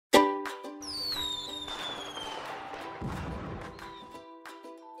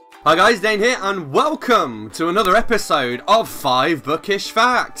Hi guys, Dane here, and welcome to another episode of 5 Bookish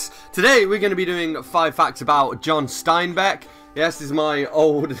Facts. Today we're going to be doing 5 facts about John Steinbeck. Yes, this is my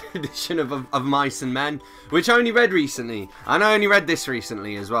old edition of Mice and Men, which I only read recently. And I only read this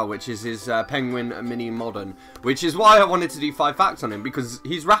recently as well, which is his Penguin Mini Modern. Which is why I wanted to do 5 facts on him, because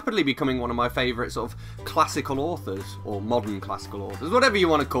he's rapidly becoming one of my favourite sort of classical authors, or modern classical authors, whatever you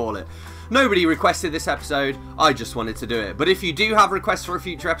want to call it. Nobody requested this episode, I just wanted to do it. But if you do have requests for a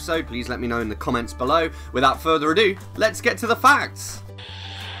future episode, please let me know in the comments below. Without further ado, let's get to the facts.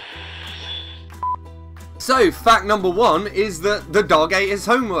 So, fact number 1 is that the dog ate his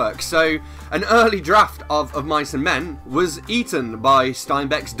homework. So, an early draft of Mice and Men was eaten by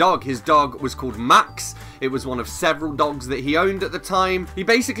Steinbeck's dog. His dog was called Max. It was one of several dogs that he owned at the time. He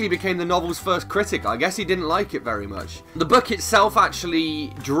basically became the novel's first critic. I guess he didn't like it very much. The book itself actually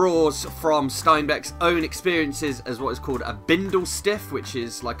draws from Steinbeck's own experiences as what is called a bindlestiff, which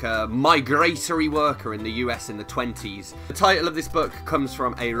is like a migratory worker in the US in the 20s. The title of this book comes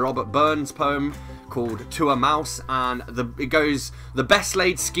from a Robert Burns poem called To a Mouse, and it goes, "The best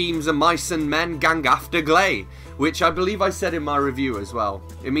laid schemes of mice and men gang after gley," which I believe I said in my review as well.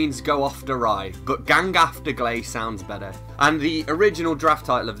 It means go after rye, but gang after gley sounds better. And the original draft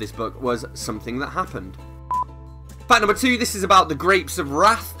title of this book was Something That Happened. Fact number 2, this is about the Grapes of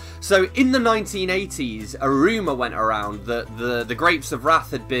Wrath. So in the 1980s, a rumour went around that the Grapes of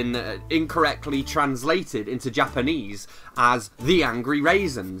Wrath had been incorrectly translated into Japanese as the Angry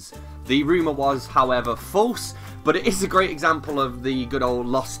Raisins. The rumour was, however, false, but it is a great example of the good old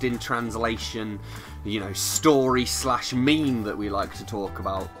lost in translation, you know, story slash meme that we like to talk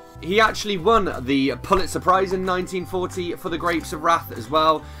about. He actually won the Pulitzer Prize in 1940 for The Grapes of Wrath as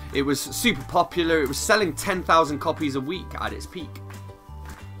well. It was super popular. It was selling 10,000 copies a week at its peak.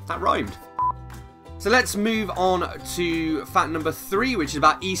 That rhymed. So let's move on to fact number 3, which is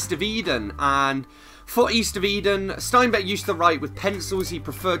about East of Eden. And for East of Eden, Steinbeck used to write with pencils. He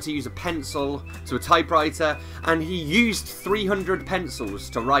preferred to use a pencil to a typewriter, and he used 300 pencils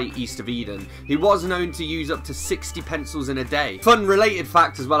to write East of Eden. He was known to use up to 60 pencils in a day. Fun related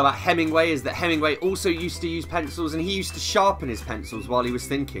fact as well about Hemingway is that Hemingway also used to use pencils, and he used to sharpen his pencils while he was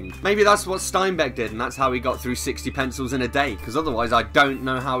thinking. Maybe that's what Steinbeck did, and that's how he got through 60 pencils in a day, because otherwise I don't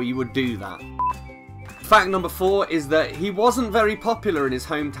know how he would do that. Fact number 4 is that he wasn't very popular in his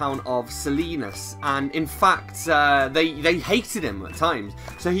hometown of Salinas, and in fact they hated him at times.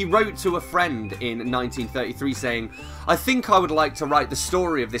 So he wrote to a friend in 1933 saying, "I think I would like to write the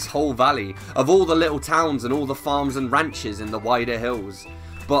story of this whole valley, of all the little towns and all the farms and ranches in the wider hills."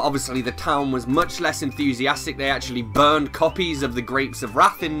 But obviously the town was much less enthusiastic. They actually burned copies of The Grapes of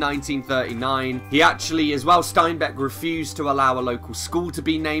Wrath in 1939. He actually, as well, Steinbeck refused to allow a local school to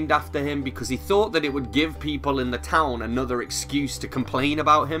be named after him because he thought that it would give people in the town another excuse to complain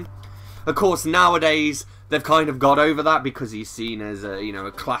about him. Of course, nowadays they've kind of got over that because he's seen as a, you know,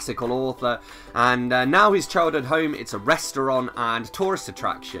 a classical author, and now his childhood home, it's a restaurant and tourist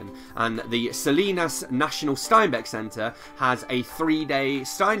attraction, and the Salinas National Steinbeck Center has a 3-day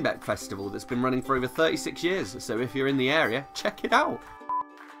Steinbeck festival that's been running for over 36 years, so if you're in the area, check it out.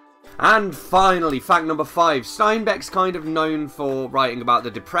 And finally, fact number 5, Steinbeck's kind of known for writing about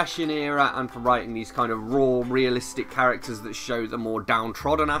the Depression era and for writing these kind of raw, realistic characters that show the more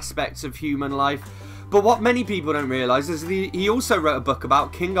downtrodden aspects of human life. But what many people don't realise is he also wrote a book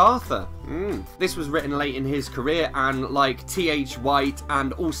about King Arthur. This was written late in his career, and like T.H. White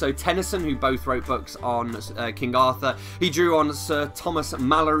and also Tennyson, who both wrote books on King Arthur, he drew on Sir Thomas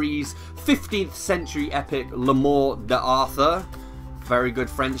Malory's 15th century epic Le Mort d'Arthur. Very good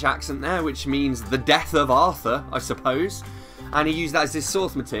French accent there, which means the death of Arthur, I suppose. And he used that as his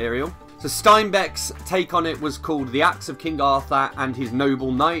source material. So Steinbeck's take on it was called The Acts of King Arthur and His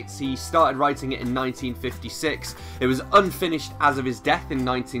Noble Knights. He started writing it in 1956. It was unfinished as of his death in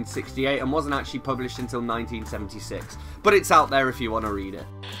 1968 and wasn't actually published until 1976. But it's out there if you want to read it.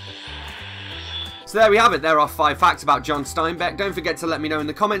 So there we have it. There are 5 facts about John Steinbeck. Don't forget to let me know in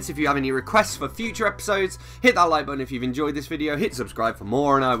the comments if you have any requests for future episodes. Hit that like button if you've enjoyed this video. Hit subscribe for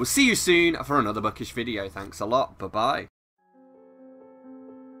more, and I will see you soon for another bookish video. Thanks a lot. Bye-bye.